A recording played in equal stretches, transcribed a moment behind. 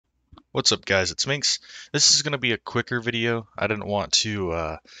What's up, guys? It's Minx. This is going to be a quicker video. I didn't want to.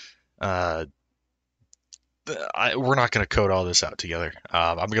 Uh, we're not going to code all this out together.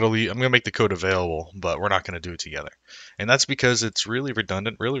 I'm gonna make the code available, but we're not going to do it together. And that's because it's really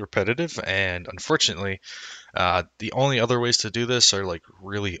redundant, really repetitive, and unfortunately, the only other ways to do this are like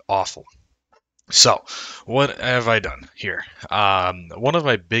really awful. So, what have I done here? One of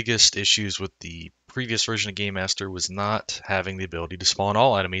my biggest issues with the previous version of Game Master was not having the ability to spawn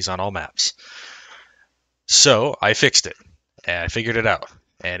all enemies on all maps. So I fixed it and I figured it out,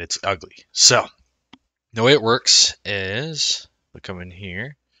 and it's ugly. So the way it works is we come in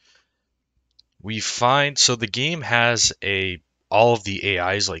here, we find so the game has a all of the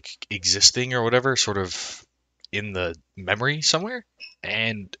AIs like existing or whatever, sort of in the memory somewhere,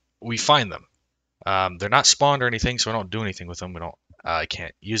 and we find them. They're not spawned or anything, so I don't do anything with them. We don't. I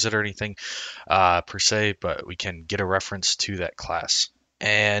can't use it or anything per se, but we can get a reference to that class.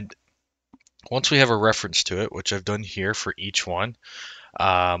 And once we have a reference to it, which I've done here for each one,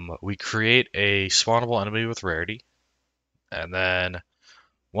 we create a spawnable enemy with rarity, and then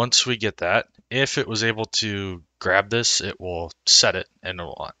once we get that, if it was able to grab this, it will set it and it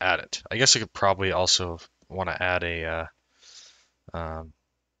will add it. I guess I could probably also want to add um,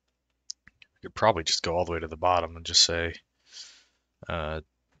 I could probably just go all the way to the bottom and just say, uh,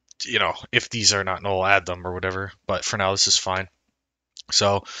 if these are not null, add them or whatever. But for now, this is fine.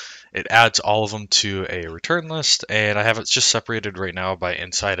 So it adds all of them to a return list, and I have it just separated right now by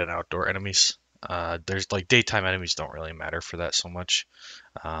inside and outdoor enemies. There's like daytime enemies don't really matter for that so much.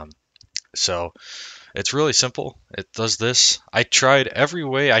 Um, so it's really simple. It does this. I tried every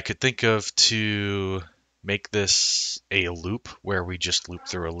way I could think of to make this a loop where we just loop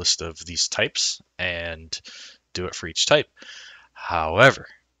through a list of these types and do it for each type. However,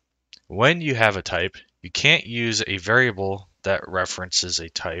 when you have a type, you can't use a variable that references a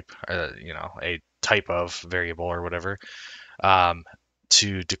type, a type of variable or whatever, um,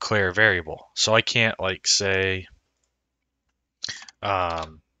 to declare a variable. So I can't like say,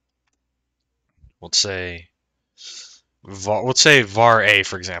 um, let's say, var a,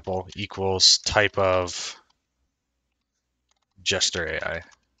 for example, equals type of jester AI.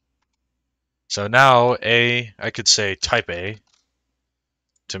 So now I could say type a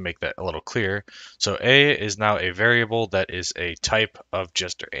to make that a little clearer. So a is now a variable that is a type of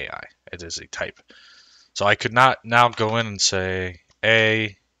jester AI. It is a type. So I could not now go in and say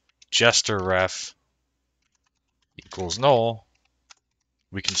a jester ref equals null.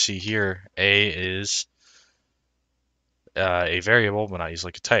 We can see here a is a variable, but not used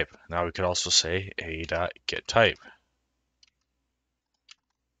like a type. Now we could also say a dot get type,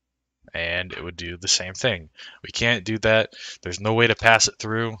 and it would do the same thing. We can't do that. There's no way to pass it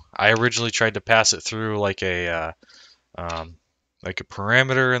through. I originally tried to pass it through like a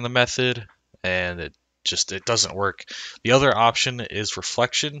parameter in the method, and it doesn't work. The other option is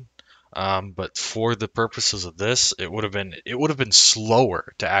reflection, but for the purposes of this, it would have been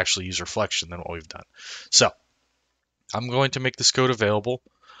slower to actually use reflection than what we've done. So I'm going to make this code available.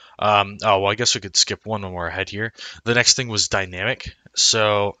 Oh well, I guess we could skip one more ahead here. The next thing was dynamic.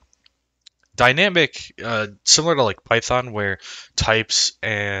 So dynamic, similar to like Python, where types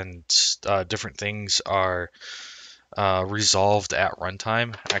and different things are resolved at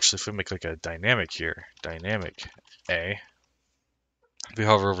runtime. Actually, if we make like a dynamic here, dynamic A, if we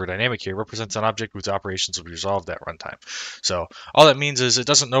hover over dynamic here, represents an object whose operations will be resolved at runtime. So all that means is it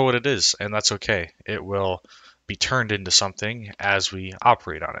doesn't know what it is, and that's okay. It will be turned into something as we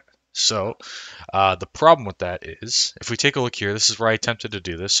operate on it. So the problem with that is, if we take a look here, this is where I attempted to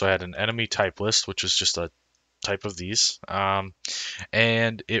do this. So I had an enemy type list, which is just a type of these,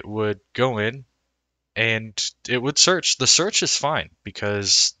 and it would go in and it would search. The search is fine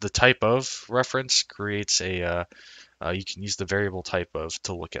because the type of reference creates you can use the variable type of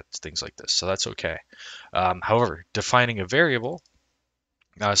to look at things like this, so that's okay. However, defining a variable,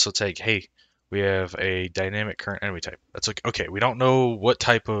 so it's like, hey, we have a dynamic current enemy type. That's like, okay, we don't know what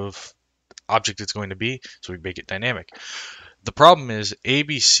type of object it's going to be, so we make it dynamic. The problem is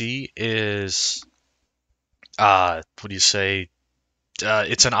ABC is, what do you say?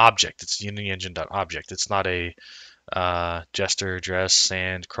 It's an object. It's UnityEngine.object. It's not a jester, dress,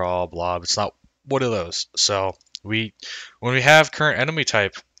 sand, crawl, blob. It's not one of those. So when we have current enemy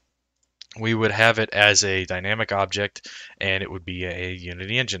type, we would have it as a dynamic object, and it would be a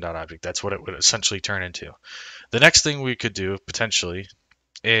UnityEngine.object. That's what it would essentially turn into. The next thing we could do potentially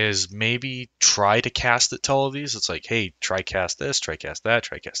is maybe try to cast it to all of these. It's like, hey, try cast this, try cast that,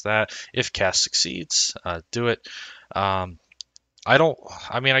 try cast that. If cast succeeds, do it. I don't.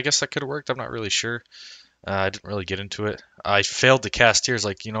 I mean, I guess that could have worked. I'm not really sure. I didn't really get into it. I failed to cast tears.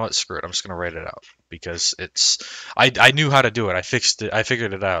 Like, you know what? Screw it. I'm just gonna write it out because it's. I knew how to do it. I fixed it. I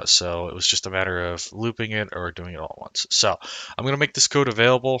figured it out. So it was just a matter of looping it or doing it all at once. So I'm gonna make this code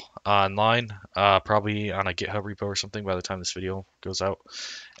available online, probably on a GitHub repo or something by the time this video goes out.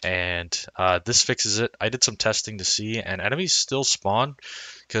 And this fixes it. I did some testing to see, and enemies still spawn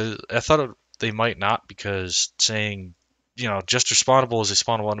because I thought they might not because saying, just respawnable is a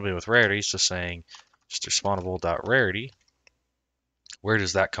spawnable enemy with rarity. So saying just respawnable.rarity, where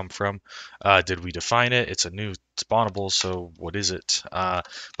does that come from? Did we define it? It's a new spawnable, so what is it?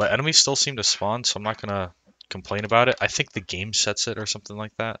 But enemies still seem to spawn, so I'm not gonna complain about it. I think the game sets it or something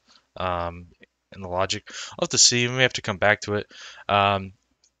like that. Um, in the logic, I'll have to see. We may have to come back to it.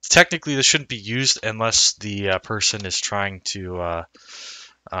 Technically, this shouldn't be used unless the person is trying to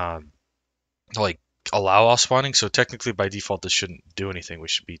um, like allow off spawning. So technically, by default, this shouldn't do anything. We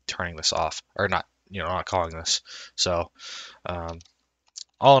should be turning this off or not. Not calling this. So um,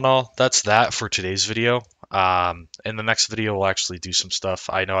 all in all, that's that for today's video. In the next video, we'll actually do some stuff.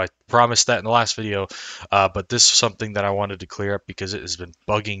 I know I promised that in the last video, but this is something that I wanted to clear up because it has been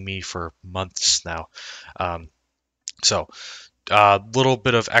bugging me for months now. Um, so a little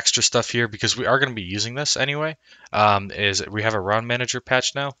bit of extra stuff here because we are going to be using this anyway. Is we have a round manager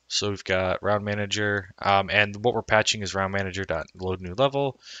patch now, so we've got round manager, and what we're patching is round manager dot load new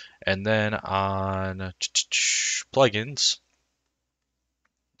level, and then on plugins.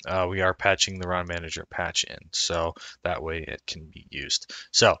 We are patching the round manager patch in, so that way it can be used.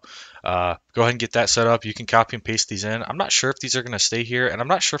 So go ahead and get that set up. You can copy and paste these in. I'm not sure if these are going to stay here, and I'm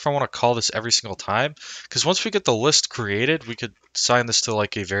not sure if I want to call this every single time, because once we get the list created, we could assign this to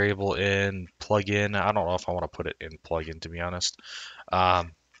like a variable in plugin. I don't know if I want to put it in plugin, to be honest.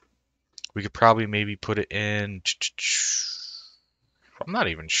 We could probably maybe put it in. I'm not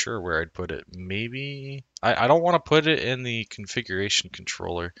even sure where I'd put it. Maybe I don't want to put it in the configuration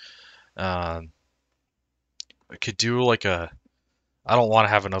controller. Um, I could do like a. I don't want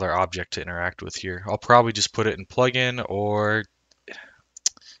to have another object to interact with here. I'll probably just put it in plugin or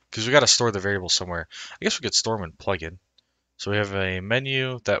because we got to store the variable somewhere. I guess we could store them in plugin. So we have a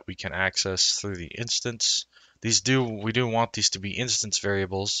menu that we can access through the instance. We do want these to be instance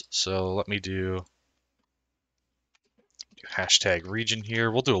variables. So let me do hashtag region here.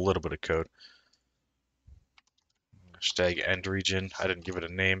 We'll do a little bit of code. Hashtag end region. I didn't give it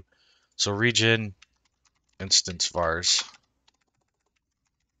a name. So region instance vars.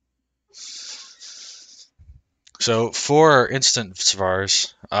 So for our instance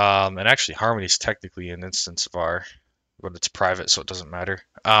vars, and actually Harmony is technically an instance var, but it's private, so it doesn't matter.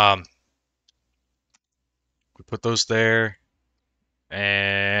 We put those there,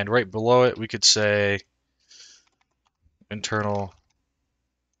 and right below it, we could say internal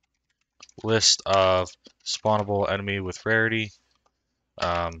list of spawnable enemy with rarity,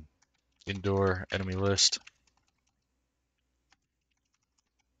 indoor enemy list.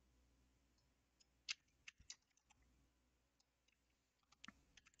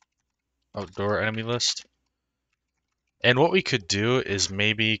 Outdoor enemy list. And what we could do is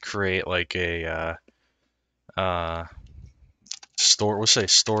maybe create like a store. We'll say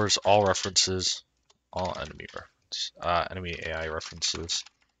stores all references, all enemy reference, enemy AI references.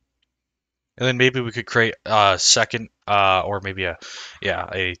 And then maybe we could create a second, or maybe a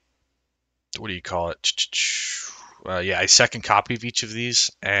what do you call it? A second copy of each of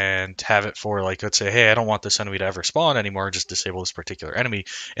these and have it for like, let's say, hey, I don't want this enemy to ever spawn anymore. Just disable this particular enemy,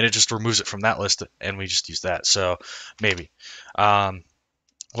 and it just removes it from that list, and we just use that. So maybe.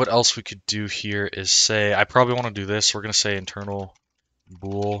 What else we could do here is say, I probably want to do this. We're going to say internal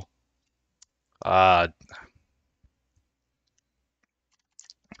bool.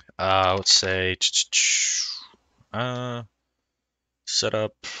 Let's say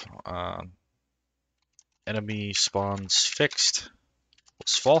setup enemy spawns fixed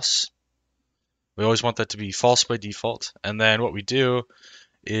was false. We always want that to be false by default. And then what we do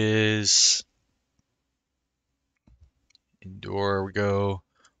is indoor, we go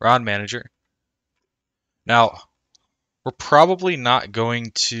round manager. Now, we're probably not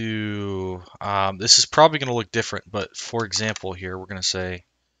going to, this is probably going to look different, but for example here, we're going to say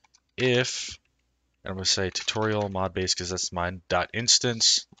if, and I'm going to say tutorial mod base because that's mine, dot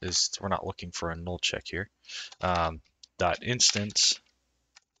instance is, we're not looking for a null check here, dot instance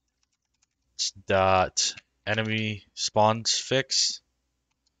dot enemy spawns fix.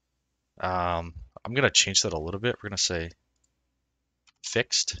 I'm going to change that a little bit. We're going to say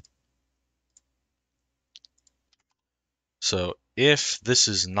fixed. So if this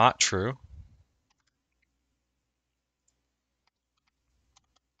is not true,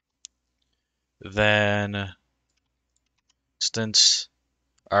 then instance,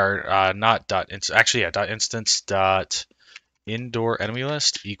 or not dot instance, actually, yeah, dot instance dot indoor enemy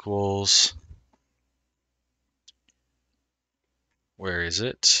list equals, where is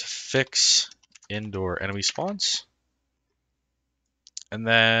it? Fix indoor enemy spawns. And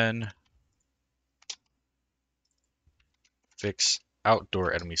then fix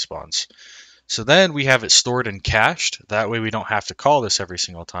outdoor enemy spawns. So then we have it stored and cached. That way we don't have to call this every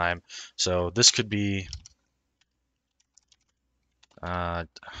single time. So this could be to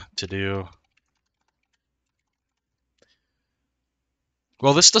do.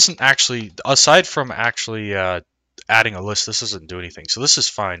 Well, this doesn't actually, aside from actually adding a list, this doesn't do anything. So this is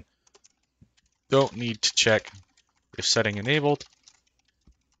fine. Don't need to check if setting enabled,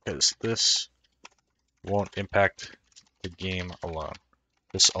 because this won't impact the game alone.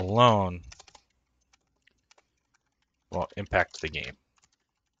 This alone won't impact the game.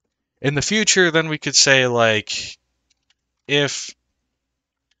 In the future, then we could say, like, if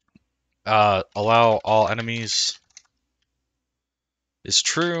allow all enemies is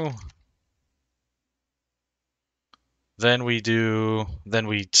true, then we'd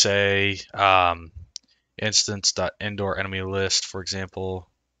say instance.indoor enemy list, for example,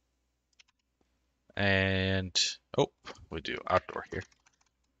 and we do outdoor here,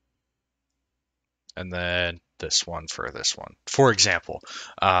 and then this one for this one, for example.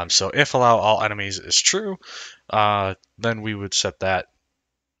 So if allow all enemies is true, then we would set that,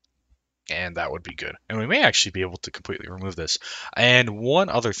 and that would be good. And we may actually be able to completely remove this. And one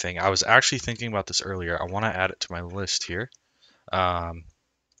other thing, I was actually thinking about this earlier. I want to add it to my list here.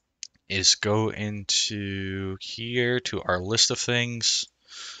 Is go into here to our list of things,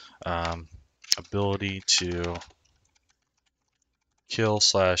 ability to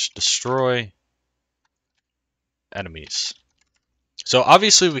kill/destroy enemies. So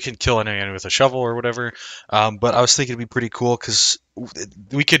obviously we can kill an enemy with a shovel or whatever, but I was thinking it'd be pretty cool because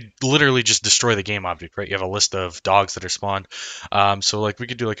we could literally just destroy the game object, right? You have a list of dogs that are spawned, so like we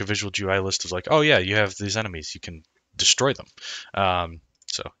could do like a visual GUI list of like, oh yeah, you have these enemies, you can destroy them.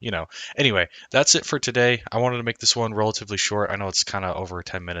 So, anyway, that's it for today. I wanted to make this one relatively short. I know it's kind of over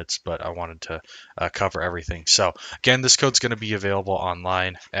 10 minutes, but I wanted to cover everything. So, again, this code's going to be available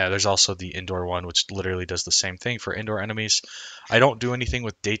online. There's also the indoor one, which literally does the same thing for indoor enemies. I don't do anything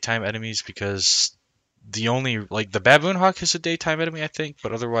with daytime enemies because the baboon hawk is a daytime enemy, I think,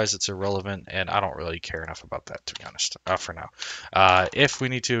 but otherwise it's irrelevant, and I don't really care enough about that, to be honest, for now. If we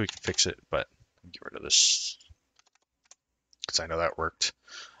need to, we can fix it, but get rid of this because I know that worked.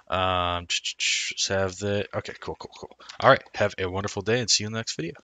 Just have the, okay, cool. All right, have a wonderful day and see you in the next video.